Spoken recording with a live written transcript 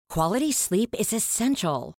Quality sleep is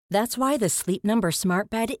essential. That's why the Sleep Number Smart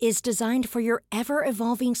Bed is designed for your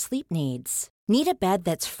ever-evolving sleep needs. Need a bed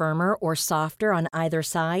that's firmer or softer on either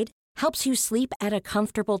side? Helps you sleep at a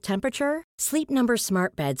comfortable temperature? Sleep Number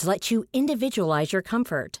Smart Beds let you individualize your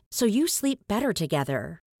comfort, so you sleep better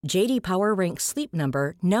together. J.D. Power ranks Sleep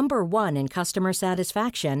Number number 1 in customer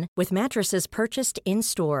satisfaction with mattresses purchased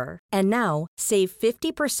in-store. And now, save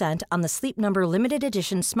 50% on the Sleep Number Limited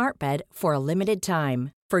Edition Smart Bed for a limited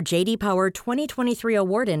time. For J.D. Power 2023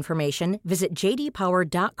 award information, visit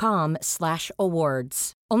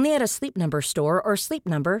jdpower.com/awards. Only at a Sleep Number store or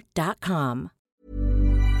sleepnumber.com.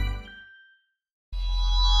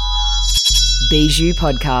 Bijou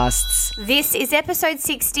Podcasts. This is episode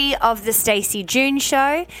 60 of The Stacey June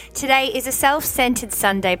Show. Today is a self-centered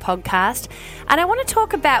Sunday podcast, and I want to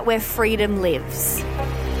talk about where freedom lives.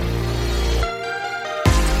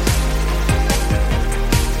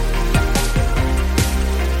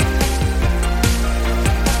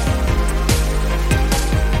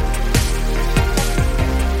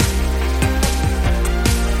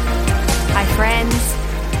 Hi friends.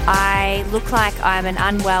 I look like I'm an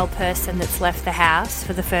unwell person that's left the house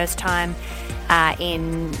for the first time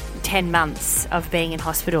in 10 months of being in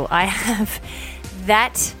hospital. I have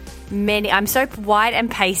that many. I'm so white and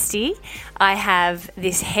pasty. I have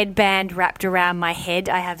this headband wrapped around my head.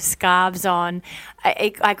 I have scarves on.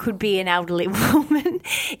 I could be an elderly woman.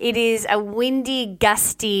 It is a windy,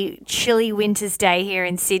 gusty, chilly winter's day here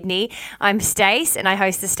in Sydney. I'm Stace and I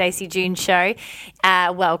host the Stacey June Show.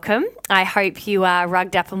 Welcome. I hope you are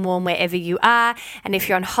rugged up and warm wherever you are. And if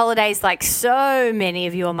you're on holidays, like so many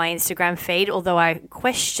of you on my Instagram feed, although I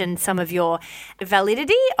question some of your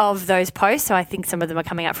validity of those posts, so I think some of them are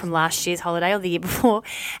coming up from last year's holiday or the year before,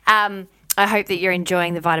 I hope that you're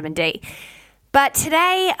enjoying the vitamin D. But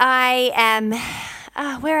today I am,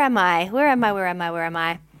 where am I?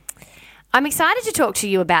 I'm excited to talk to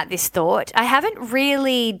you about this thought. I haven't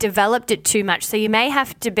really developed it too much, so you may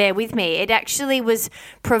have to bear with me. It actually was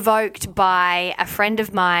provoked by a friend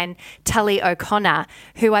of mine, Tully O'Connor,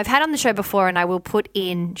 who I've had on the show before and I will put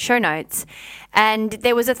in show notes. And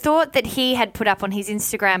there was a thought that he had put up on his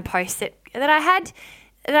Instagram post that I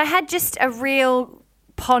had just a real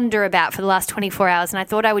ponder about for the last 24 hours, and I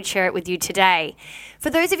thought I would share it with you today.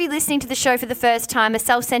 For those of you listening to the show for the first time, a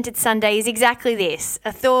self-centered Sunday is exactly this: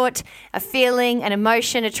 a thought, a feeling, an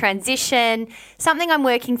emotion, a transition, something I'm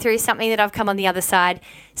working through, something that I've come on the other side,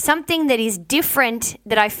 something that is different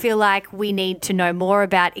that I feel like we need to know more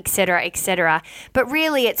about, etc., etc. But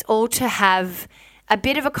really, it's all to have a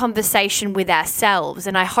bit of a conversation with ourselves,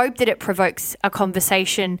 and I hope that it provokes a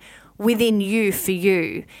conversation within you for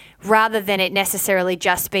you, rather than it necessarily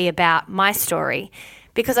just be about my story.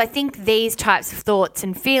 Because I think these types of thoughts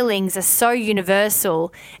and feelings are so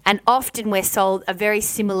universal, and often we're sold a very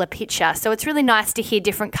similar picture. So it's really nice to hear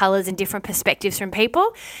different colours and different perspectives from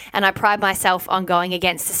people, and I pride myself on going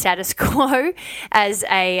against the status quo as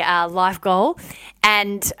a life goal.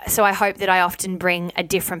 And so I hope that I often bring a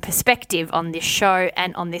different perspective on this show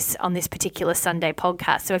and on this particular Sunday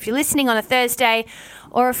podcast. So if you're listening on a Thursday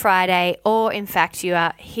or a Friday, or in fact you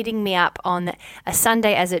are hitting me up on a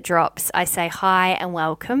Sunday as it drops, I say hi and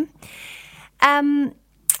welcome.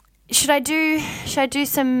 Should I do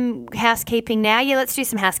some housekeeping now? Yeah, let's do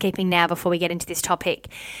some housekeeping now before we get into this topic.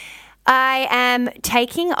 I am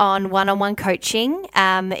taking on one-on-one coaching.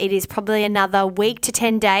 It is probably another week to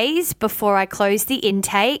 10 days before I close the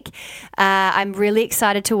intake. I'm really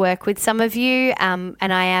excited to work with some of you, and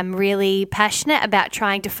I am really passionate about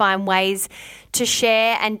trying to find ways to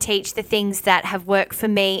share and teach the things that have worked for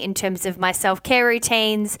me in terms of my self-care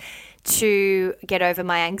routines, to get over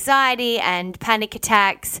my anxiety and panic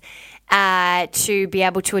attacks, to be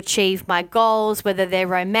able to achieve my goals, whether they're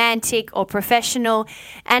romantic or professional,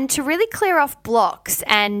 and to really clear off blocks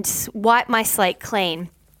and wipe my slate clean.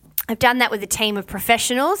 I've done that with a team of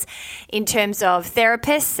professionals in terms of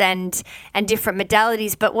therapists and different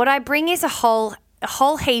modalities, but what I bring is a whole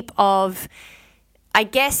heap of, I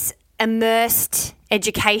guess, immersed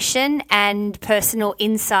education and personal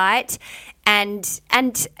insight, and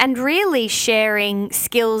really sharing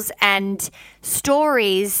skills and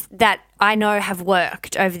stories that I know have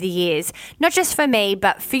worked over the years, not just for me,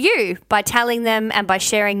 but for you, by telling them and by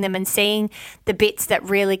sharing them and seeing the bits that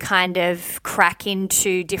really kind of crack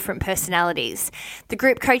into different personalities. The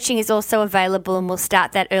group coaching is also available and we'll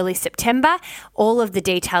start that early September. All of the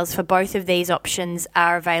details for both of these options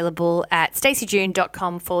are available at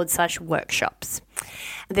staceyjune.com/workshops.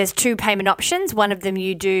 There's 2 payment options. One of them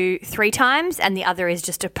you do 3 times and the other is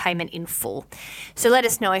just a payment in full. So let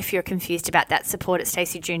us know if you're confused about that. Support at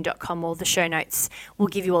staceyjune.com all the show notes will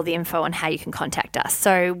give you all the info on how you can contact us.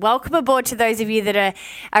 So welcome aboard to those of you that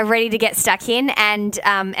are ready to get stuck in. And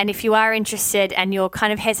if you are interested and you're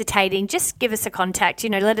kind of hesitating, just give us a contact.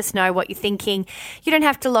 Let us know what you're thinking. You don't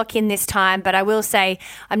have to lock in this time, but I will say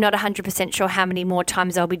I'm not 100% sure how many more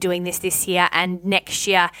times I'll be doing this year, and next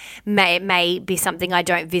year may be something I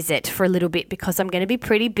don't visit for a little bit because I'm going to be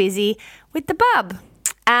pretty busy with the bub.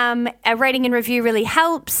 A rating and review really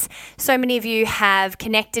helps. So many of you have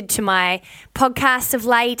connected to my podcast of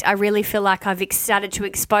late. I really feel like I've started to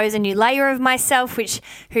expose a new layer of myself,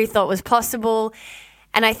 who thought was possible.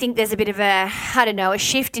 And I think there's a bit of a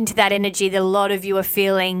shift into that energy that a lot of you are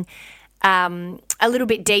feeling a little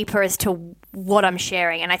bit deeper as to what I'm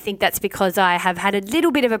sharing. And I think that's because I have had a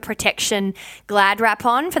little bit of a protection glad wrap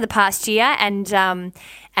on for the past year, and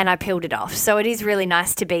I peeled it off. So it is really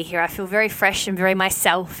nice to be here. I feel very fresh and very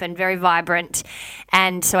myself and very vibrant.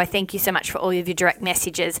 And so I thank you so much for all of your direct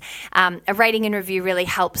messages. A rating and review really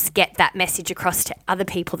helps get that message across to other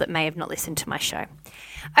people that may have not listened to my show.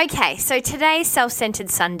 Okay, so today's Self-Centered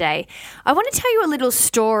Sunday. I want to tell you a little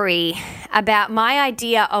story about my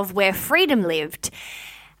idea of where freedom lived.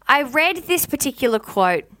 I read this particular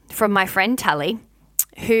quote from my friend Tully,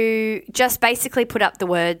 who just basically put up the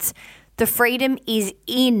words, "The freedom is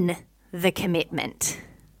in the commitment."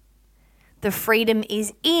 The freedom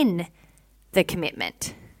is in the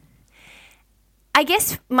commitment. I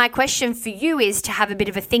guess my question for you is to have a bit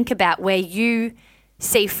of a think about where you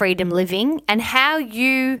see freedom living and how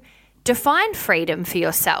you define freedom for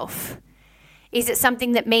yourself. Is it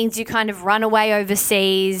something that means you kind of run away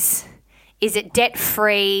overseas? Is it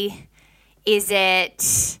debt-free? Is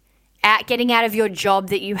it getting out of your job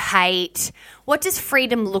that you hate? What does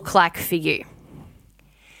freedom look like for you?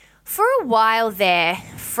 For a while there,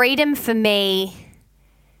 freedom for me,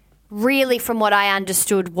 really from what I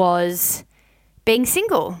understood, was being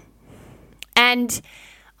single. And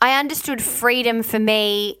I understood freedom for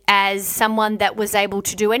me as someone that was able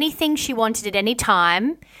to do anything she wanted at any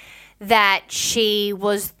time, that she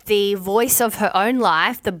was the voice of her own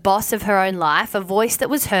life, the boss of her own life, a voice that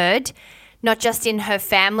was heard, not just in her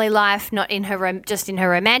family life, not in her just in her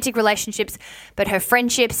romantic relationships, but her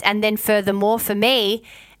friendships, and then furthermore for me,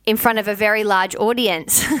 in front of a very large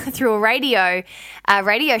audience through a radio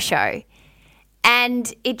show.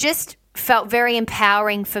 And it just felt very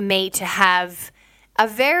empowering for me to have a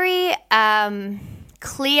very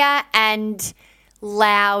clear and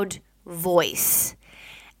loud voice.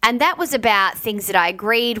 And that was about things that I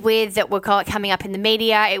agreed with that were coming up in the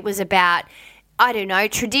media. It was about, I don't know,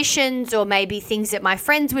 traditions or maybe things that my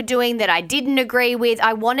friends were doing that I didn't agree with.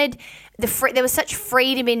 I wanted there was such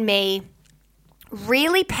freedom in me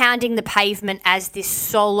really pounding the pavement as this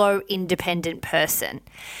solo independent person.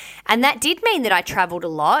 And that did mean that I traveled a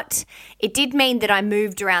lot. It did mean that I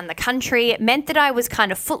moved around the country. It meant that I was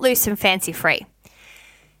kind of footloose and fancy free.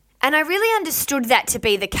 And I really understood that to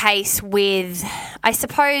be the case with, I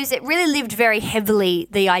suppose, it really lived very heavily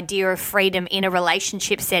the idea of freedom in a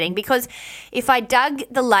relationship setting, because if I dug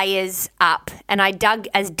the layers up and I dug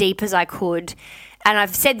as deep as I could, and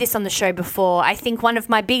I've said this on the show before, I think one of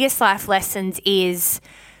my biggest life lessons is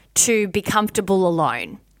to be comfortable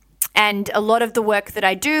alone. And a lot of the work that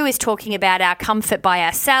I do is talking about our comfort by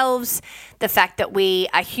ourselves, the fact that we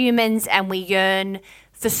are humans and we yearn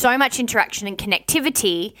for so much interaction and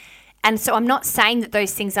connectivity. And so I'm not saying that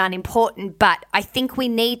those things aren't important, but I think we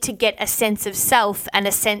need to get a sense of self and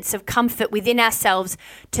a sense of comfort within ourselves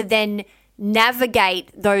to then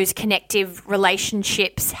navigate those connective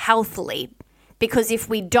relationships healthily. Because if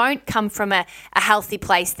we don't come from a healthy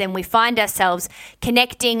place, then we find ourselves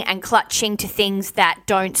connecting and clutching to things that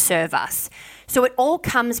don't serve us. So it all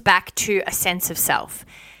comes back to a sense of self.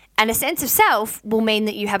 And a sense of self will mean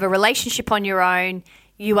that you have a relationship on your own.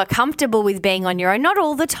 You are comfortable with being on your own, not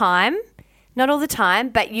all the time,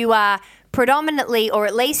 but you are predominantly, or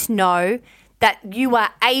at least know that you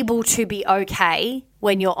are able to be okay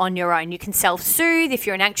when you're on your own. You can self-soothe. If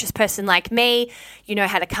you're an anxious person like me, you know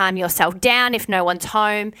how to calm yourself down if no one's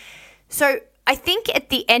home. So I think at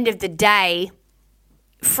the end of the day,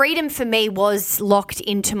 freedom for me was locked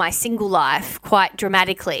into my single life quite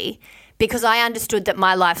dramatically, because I understood that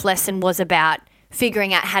my life lesson was about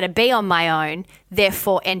figuring out how to be on my own,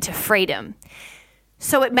 therefore enter freedom.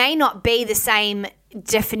 So it may not be the same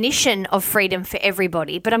definition of freedom for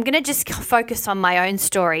everybody, but I'm going to just focus on my own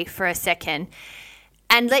story for a second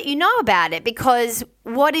and let you know about it, because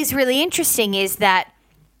what is really interesting is that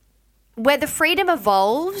whether freedom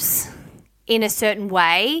evolves in a certain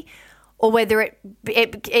way or whether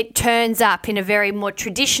it turns up in a very more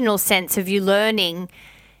traditional sense of you learning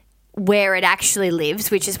where it actually lives,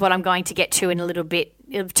 which is what I'm going to get to in a little bit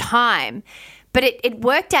of time. But it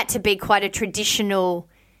worked out to be quite a traditional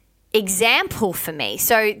example for me.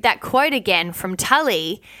 So that quote again from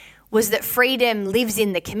Tully was that freedom lives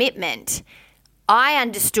in the commitment. I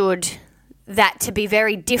understood that to be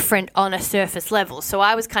very different on a surface level. So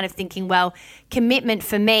I was kind of thinking, well, commitment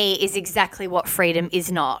for me is exactly what freedom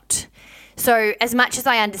is not. So as much as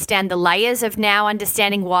I understand the layers of now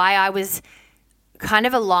understanding why I was kind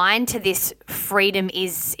of aligned to this freedom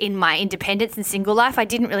is in my independence and single life, I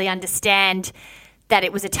didn't really understand that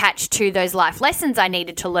it was attached to those life lessons I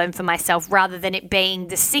needed to learn for myself rather than it being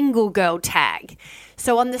the single girl tag.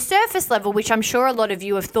 So on the surface level, which I'm sure a lot of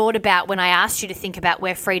you have thought about when I asked you to think about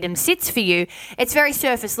where freedom sits for you, it's very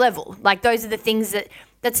surface level. Like those are the things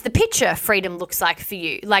that's the picture freedom looks like for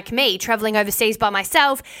you. Like me, traveling overseas by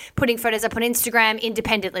myself, putting photos up on Instagram,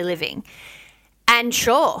 independently living. And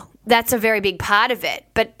sure, that's a very big part of it,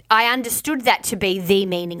 but I understood that to be the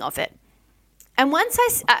meaning of it. And once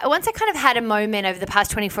I kind of had a moment over the past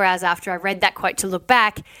 24 hours after I read that quote to look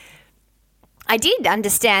back, I did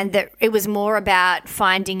understand that it was more about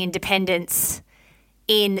finding independence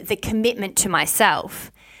in the commitment to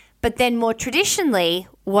myself. But then more traditionally,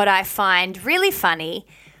 what I find really funny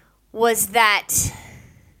was that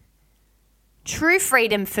true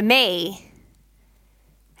freedom for me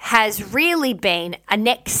has really been a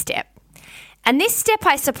next step. And this step,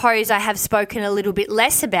 I suppose, I have spoken a little bit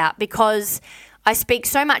less about because I speak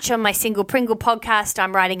so much on my Single Pringle podcast.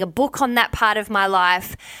 I'm writing a book on that part of my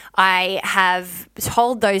life. I have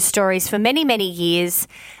told those stories for many, many years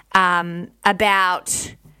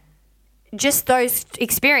about just those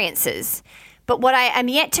experiences. But what I am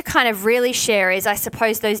yet to kind of really share is, I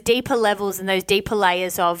suppose, those deeper levels and those deeper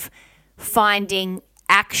layers of finding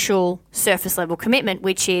actual surface level commitment,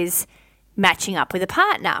 which is matching up with a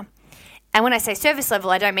partner. And when I say surface level,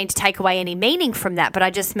 I don't mean to take away any meaning from that, but I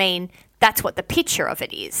just mean that's what the picture of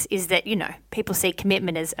it is that, you know, people see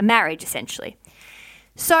commitment as a marriage essentially.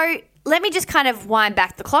 So let me just kind of wind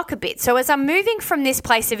back the clock a bit. So as I'm moving from this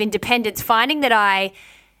place of independence, finding that I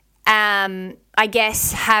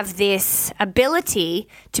guess, have this ability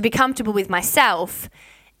to be comfortable with myself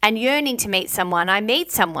and yearning to meet someone, I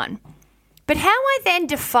meet someone. But how I then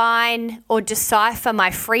define or decipher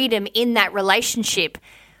my freedom in that relationship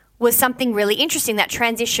was something really interesting. That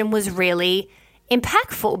transition was really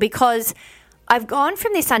impactful because I've gone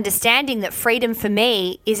from this understanding that freedom for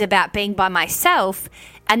me is about being by myself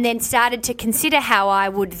and then started to consider how I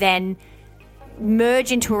would then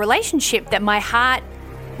merge into a relationship that my heart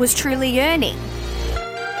was truly yearning.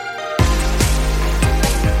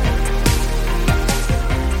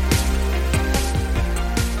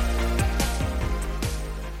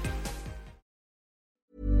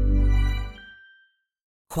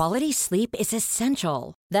 Quality sleep is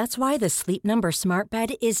essential. That's why the Sleep Number Smart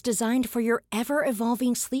Bed is designed for your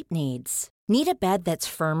ever-evolving sleep needs. Need a bed that's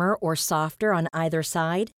firmer or softer on either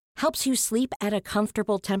side? Helps you sleep at a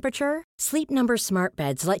comfortable temperature? Sleep Number Smart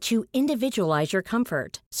Beds let you individualize your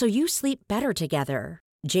comfort so you sleep better together.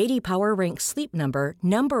 J.D. Power ranks Sleep Number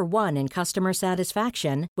number 1 in customer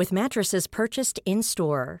satisfaction with mattresses purchased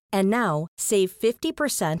in-store. And now, save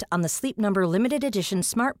 50% on the Sleep Number Limited Edition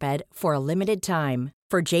Smart Bed for a limited time.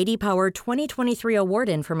 For J.D. Power 2023 award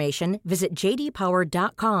information, visit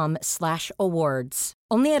jdpower.com/awards.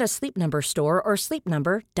 Only at a Sleep Number store or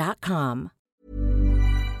sleepnumber.com.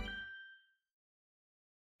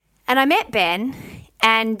 And I met Ben,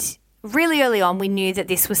 and really early on we knew that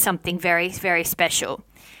this was something very, very special.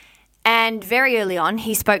 And very early on,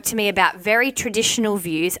 he spoke to me about very traditional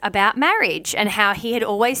views about marriage and how he had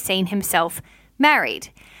always seen himself married.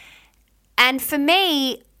 And for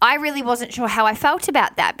me, I really wasn't sure how I felt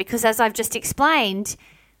about that because, as I've just explained,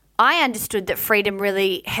 I understood that freedom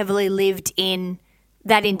really heavily lived in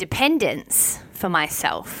that independence for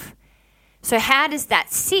myself. So how does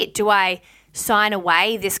that sit? Do I sign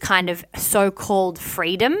away this kind of so-called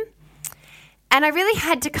freedom? And I really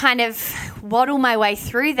had to kind of waddle my way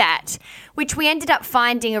through that, which we ended up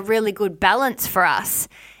finding a really good balance for us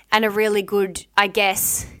and a really good, I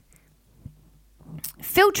guess,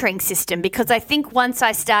 filtering system, because I think once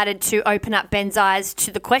I started to open up Ben's eyes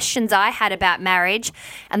to the questions I had about marriage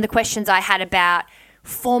and the questions I had about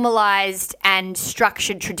formalized and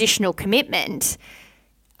structured traditional commitment,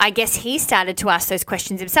 I guess he started to ask those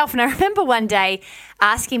questions himself. And I remember one day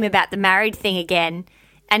asking him about the married thing again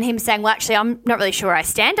and him saying, well, actually, I'm not really sure I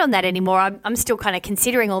stand on that anymore. I'm still kind of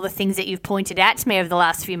considering all the things that you've pointed out to me over the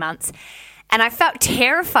last few months. And I felt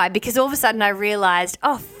terrified because all of a sudden I realized,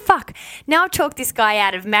 oh, fuck, now I've talked this guy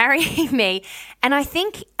out of marrying me. And I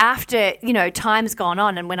think after, time's gone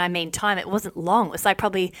on, and when I mean time, it wasn't long. It was like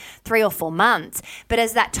probably 3 or 4 months. But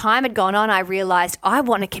as that time had gone on, I realized I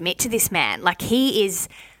want to commit to this man. Like he is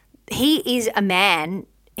a man.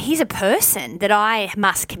 He's a person that I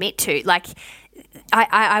must commit to. Like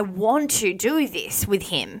I want to do this with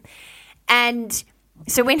him. And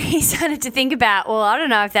so when he started to think about, well, I don't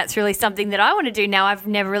know if that's really something that I want to do now, I've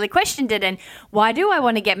never really questioned it. And why do I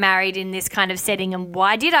want to get married in this kind of setting? And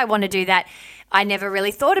why did I want to do that? I never really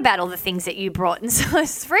thought about all the things that you brought. And so I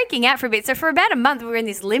was freaking out for a bit. So for about a month, we were in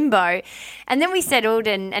this limbo. And then we settled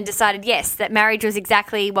and decided, yes, that marriage was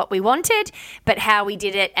exactly what we wanted, but how we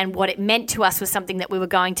did it and what it meant to us was something that we were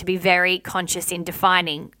going to be very conscious in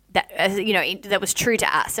defining. That that was true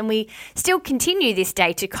to us, and we still continue this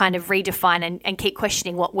day to kind of redefine and keep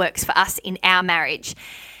questioning what works for us in our marriage.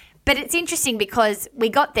 But it's interesting because we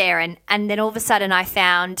got there, and then all of a sudden I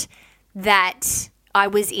found that I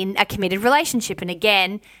was in a committed relationship, and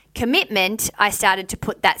again, commitment, I started to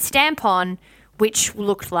put that stamp on, which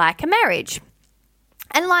looked like a marriage.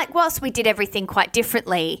 And like whilst we did everything quite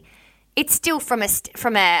differently, it's still from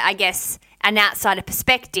a I guess an outsider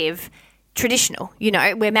perspective. Traditional,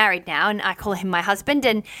 we're married now and I call him my husband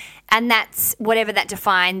and that's whatever that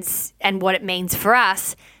defines and what it means for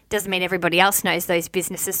us doesn't mean everybody else knows those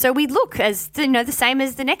businesses. So we look as, the same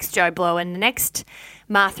as the next Joe Blow and the next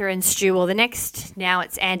Martha and Stu or the next, now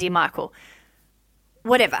it's Andy and Michael,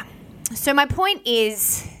 whatever. So my point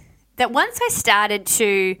is that once I started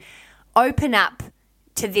to open up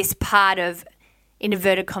to this part of, in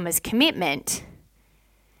inverted commas, commitment,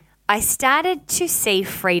 I started to see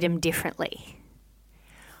freedom differently.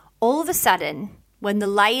 All of a sudden, when the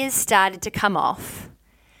layers started to come off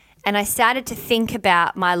and I started to think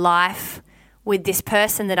about my life with this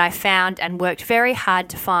person that I found and worked very hard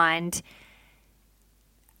to find,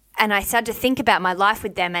 and I started to think about my life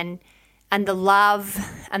with them and the love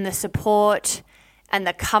and the support and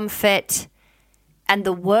the comfort and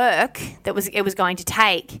the work that it was going to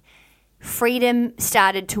take, freedom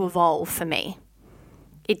started to evolve for me.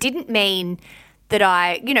 It didn't mean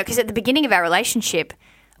that because at the beginning of our relationship,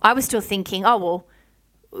 I was still thinking, oh, well,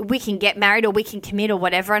 we can get married or we can commit or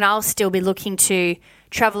whatever, and I'll still be looking to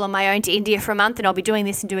travel on my own to India for a month and I'll be doing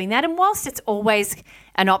this and doing that. And whilst it's always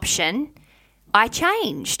an option, I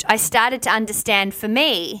changed. I started to understand for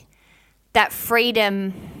me that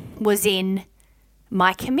freedom was in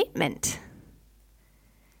my commitment.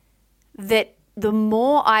 That the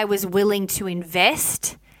more I was willing to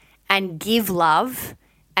invest and give love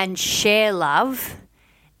and share love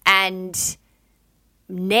and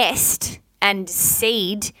nest and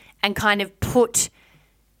seed and kind of put,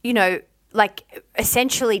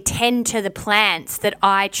 essentially tend to the plants that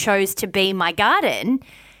I chose to be my garden,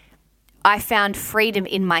 I found freedom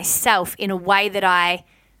in myself in a way that I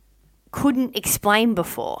couldn't explain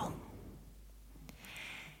before.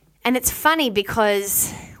 And it's funny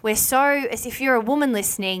because we're so, as if you're a woman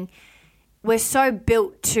listening, we're so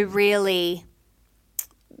built to really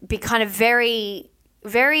be kind of very,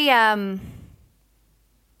 very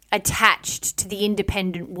attached to the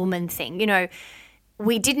independent woman thing.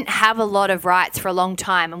 We didn't have a lot of rights for a long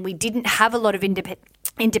time and we didn't have a lot of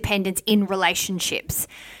independence in relationships.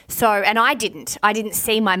 And I didn't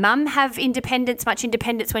see my mum have much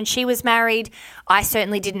independence when she was married. I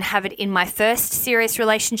certainly didn't have it in my first serious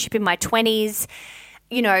relationship in my 20s.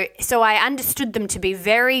 So I understood them to be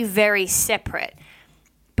very, very separate.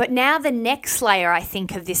 But now the next layer, I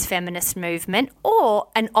think, of this feminist movement, or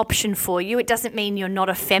an option for you, it doesn't mean you're not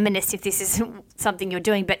a feminist if this isn't something you're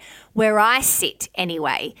doing, but where I sit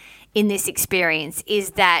anyway in this experience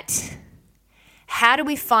is that how do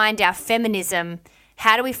we find our feminism?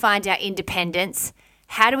 How do we find our independence?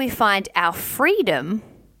 How do we find our freedom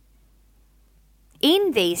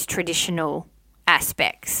in these traditional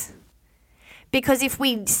aspects? Because if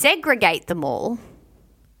we segregate them all,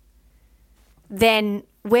 then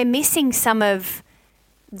we're missing some of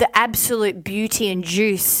the absolute beauty and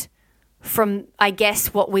juice from, I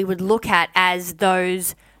guess, what we would look at as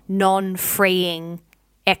those non-freeing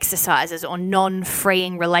exercises or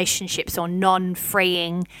non-freeing relationships or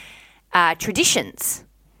non-freeing traditions.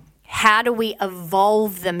 How do we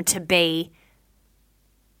evolve them to be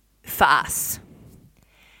for us?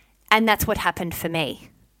 And that's what happened for me.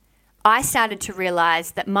 I started to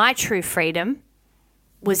realize that my true freedom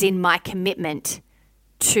was in my commitment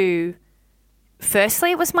to,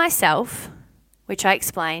 firstly, it was myself, which I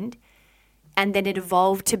explained, and then it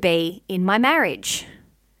evolved to be in my marriage.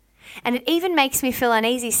 And it even makes me feel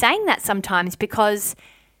uneasy saying that sometimes because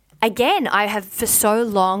Again, I have for so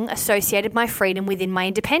long associated my freedom within my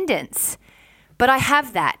independence. But I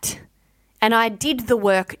have that. And I did the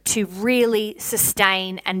work to really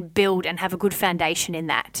sustain and build and have a good foundation in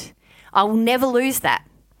that. I will never lose that.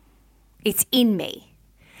 It's in me.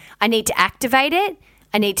 I need to activate it.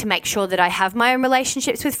 I need to make sure that I have my own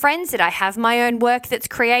relationships with friends, that I have my own work that's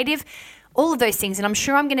creative, all of those things. And I'm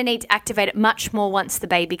sure I'm going to need to activate it much more once the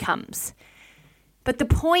baby comes. But the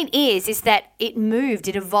point is that it moved,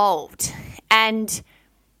 it evolved. And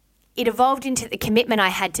it evolved into the commitment I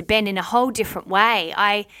had to Ben in a whole different way.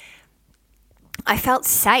 I felt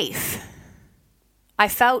safe. I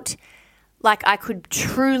felt like I could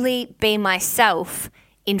truly be myself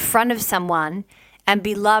in front of someone and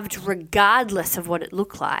be loved regardless of what it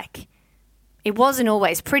looked like. It wasn't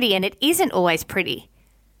always pretty, and it isn't always pretty,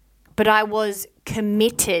 but I was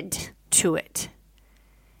committed to it.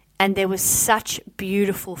 And there was such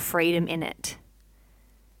beautiful freedom in it.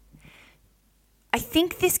 I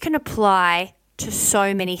think this can apply to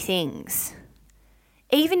so many things.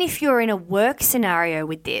 Even if you're in a work scenario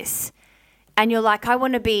with this and you're like, I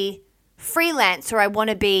want to be freelance, or I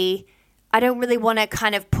don't really want to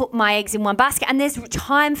kind of put my eggs in one basket. And there's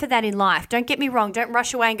time for that in life. Don't get me wrong. Don't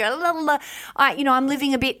rush away and go, la, la, la. I'm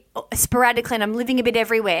living a bit sporadically and I'm living a bit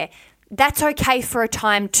everywhere. That's okay for a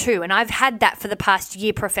time too. And I've had that for the past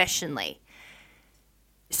year professionally.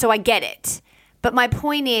 So I get it. But my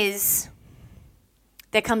point is,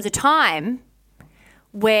 there comes a time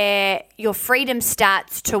where your freedom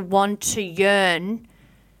starts to want to yearn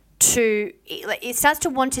to, it starts to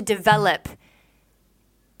want to develop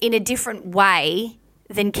in a different way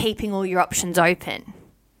than keeping all your options open.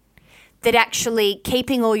 That actually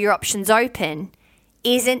keeping all your options open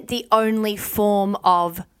isn't the only form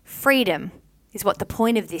of freedom, is what the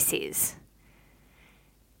point of this is.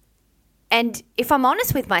 And if I'm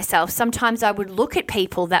honest with myself, sometimes I would look at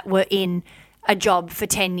people that were in a job for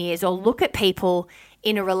 10 years, or look at people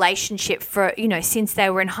in a relationship for, since they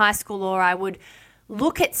were in high school, or I would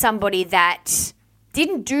look at somebody that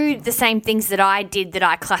didn't do the same things that I did that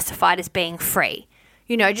I classified as being free,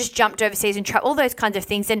 just jumped overseas and all those kinds of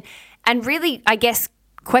things, and really, I guess,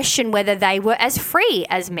 question whether they were as free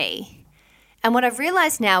as me. And what I've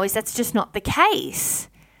realized now is that's just not the case.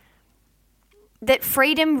 That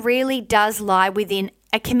freedom really does lie within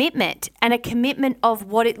a commitment, and a commitment of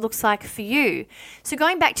what it looks like for you. So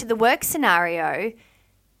going back to the work scenario,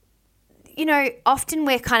 often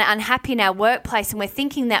we're kind of unhappy in our workplace and we're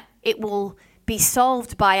thinking that it will be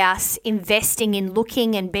solved by us investing in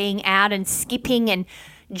looking and being out and skipping and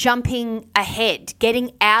jumping ahead,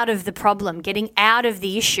 getting out of the problem, getting out of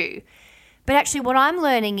the issue. But actually what I'm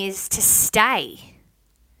learning is to stay.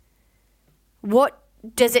 What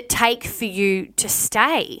does it take for you to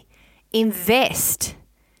stay? Invest,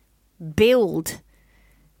 build,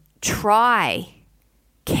 try,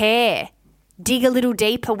 care, dig a little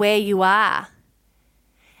deeper where you are.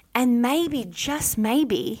 And maybe, just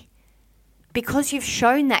maybe, because you've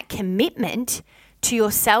shown that commitment to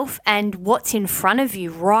yourself and what's in front of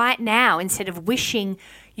you right now, instead of wishing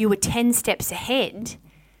you were 10 steps ahead,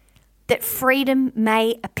 that freedom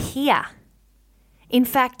may appear. In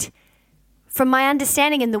fact, from my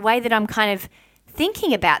understanding and the way that I'm kind of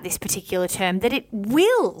thinking about this particular term, that it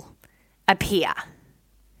will appear.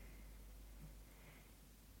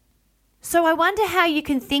 So I wonder how you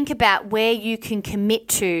can think about where you can commit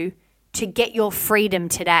to get your freedom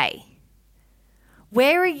today.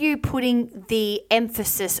 Where are you putting the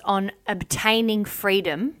emphasis on obtaining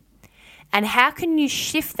freedom, and how can you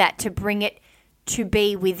shift that to bring it to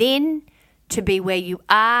be within, to be where you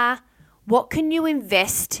are? What can you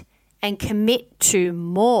invest and commit to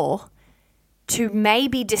more to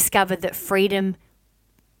maybe discover that freedom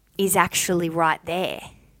is actually right there?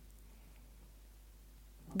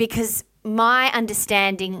 Because my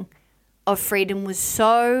understanding of freedom was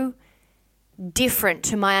so different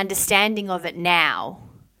to my understanding of it now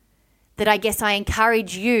that I guess I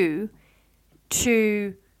encourage you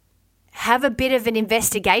to have a bit of an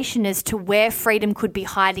investigation as to where freedom could be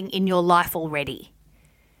hiding in your life already.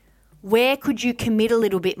 Where could you commit a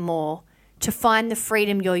little bit more to find the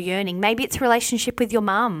freedom you're yearning? Maybe it's a relationship with your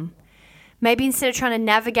mum. Maybe instead of trying to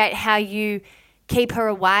navigate how you keep her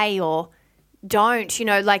away or don't,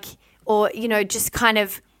 just kind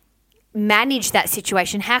of manage that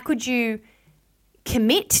situation, how could you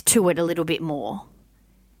commit to it a little bit more?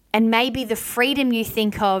 And maybe the freedom you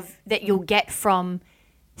think of that you'll get from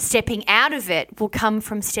stepping out of it will come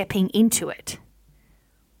from stepping into it.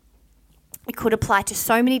 It could apply to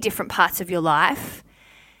so many different parts of your life.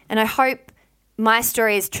 And I hope my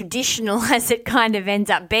story, as traditional as it kind of ends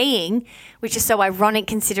up being, which is so ironic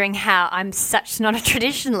considering how I'm such not a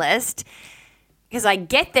traditionalist, because I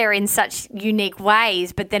get there in such unique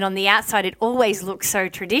ways, but then on the outside it always looks so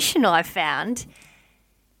traditional, I've found.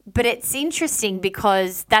 But it's interesting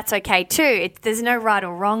because that's okay too. There's no right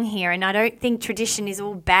or wrong here, and I don't think tradition is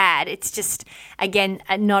all bad. It's just, again,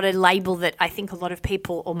 not a label that I think a lot of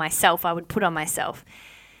people, or myself, I would put on myself.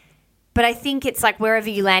 But I think it's like wherever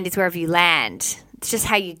you land is wherever you land. It's just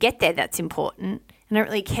how you get there that's important. I don't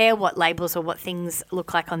really care what labels or what things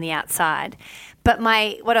look like on the outside. But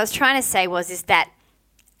what I was trying to say is that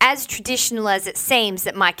as traditional as it seems,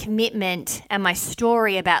 that my commitment and my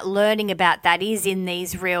story about learning about that is in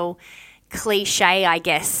these real cliche, I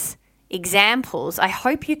guess, examples, I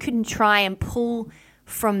hope you can try and pull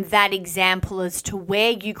from that example as to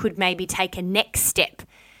where you could maybe take a next step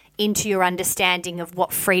into your understanding of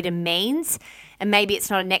what freedom means. And maybe it's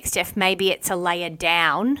not a next step, maybe it's a layer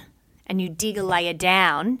down, and you dig a layer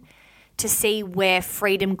down to see where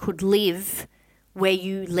freedom could live where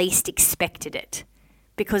you least expected it.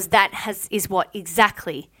 Because that is what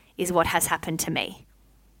has happened to me.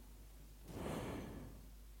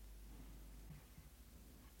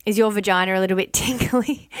 Is your vagina a little bit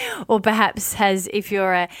tingly? Or perhaps if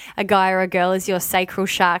you're a guy or a girl, is your sacral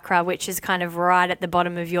chakra, which is kind of right at the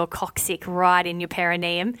bottom of your coccyx, right in your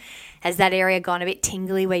perineum, has that area gone a bit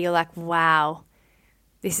tingly where you're like, wow,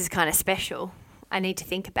 this is kind of special. I need to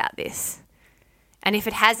think about this. And if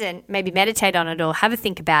it hasn't, maybe meditate on it or have a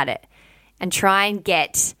think about it and try and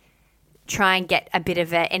get a bit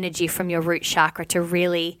of energy from your root chakra to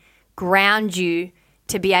really ground you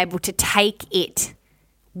to be able to take it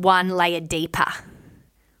one layer deeper.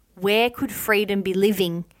 Where could freedom be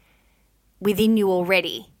living within you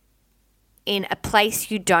already in a place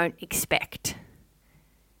you don't expect?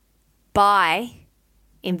 By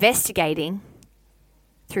investigating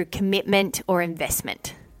through commitment or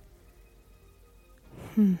investment.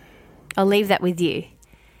 I'll leave that with you.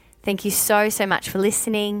 Thank you so much for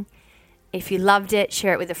listening. If you loved it,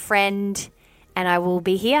 share it with a friend. And I will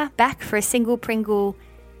be here back for a Single Pringle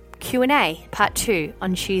Q&A part 2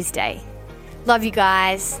 on Tuesday. Love you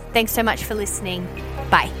guys. Thanks so much for listening.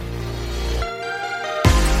 Bye.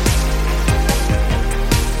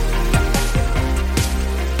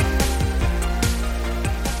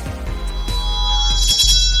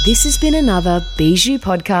 This has been another Bijou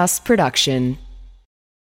Podcast production.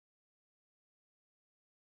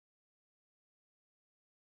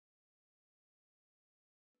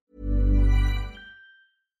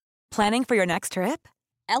 Planning for your next trip?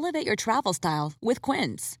 Elevate your travel style with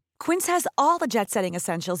Quince. Quince has all the jet-setting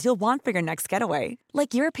essentials you'll want for your next getaway,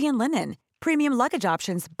 like European linen, premium luggage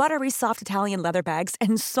options, buttery soft Italian leather bags,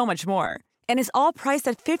 and so much more. And is all priced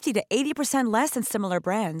at 50 to 80% less than similar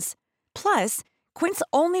brands. Plus, Quince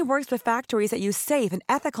only works with factories that use safe and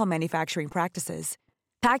ethical manufacturing practices.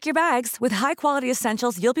 Pack your bags with high-quality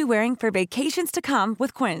essentials you'll be wearing for vacations to come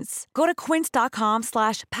with Quince. Go to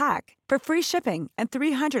quince.com/pack for free shipping and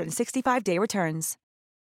 365-day returns.